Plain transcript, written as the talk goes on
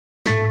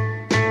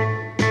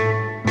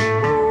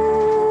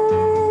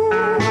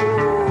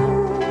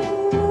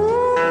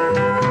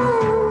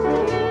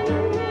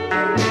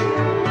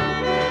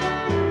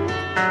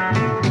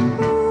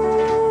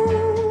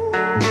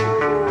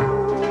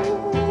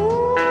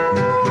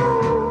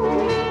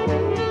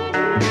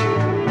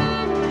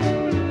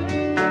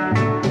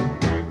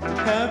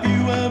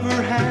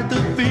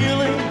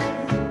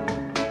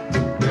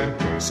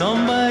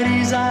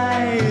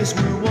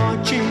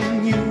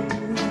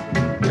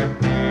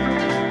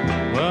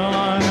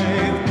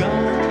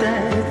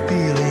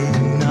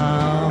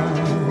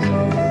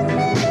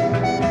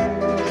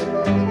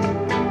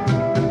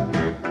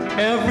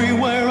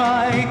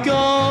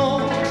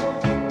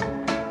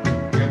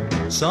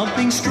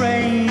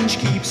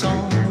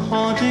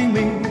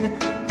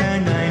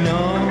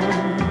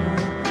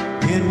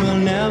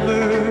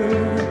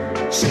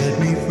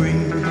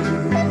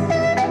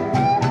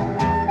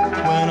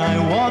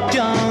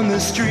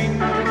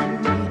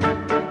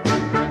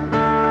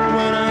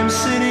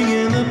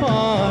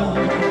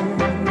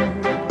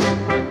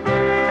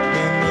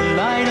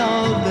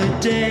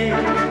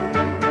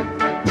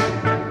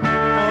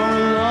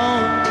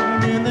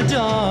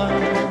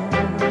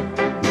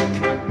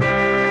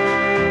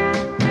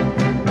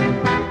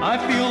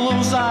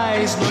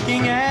eyes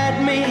looking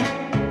at me,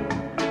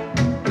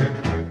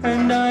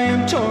 and I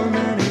am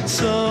tormented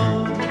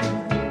so,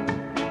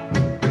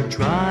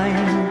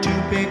 trying to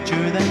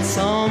picture that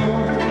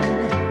someone,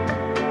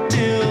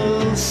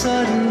 till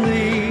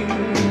suddenly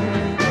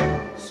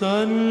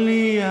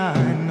I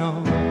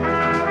know.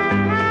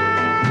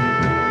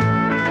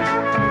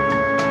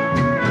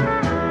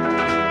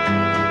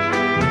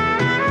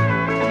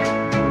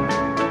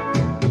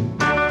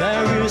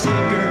 There is a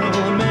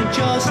girl meant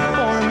just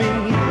for me.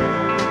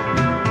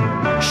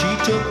 She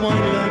took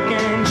one look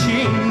and she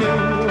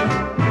knew.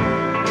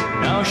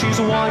 Now she's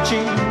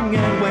watching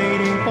and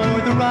waiting for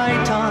the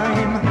right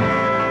time,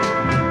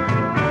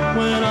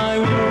 when I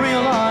will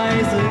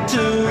realize it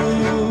too.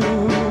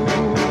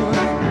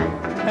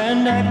 And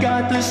I've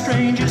got the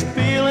strangest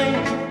feeling,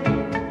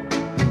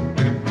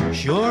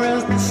 sure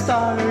as the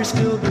stars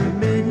fill the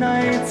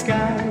midnight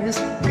skies.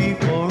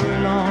 Before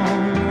long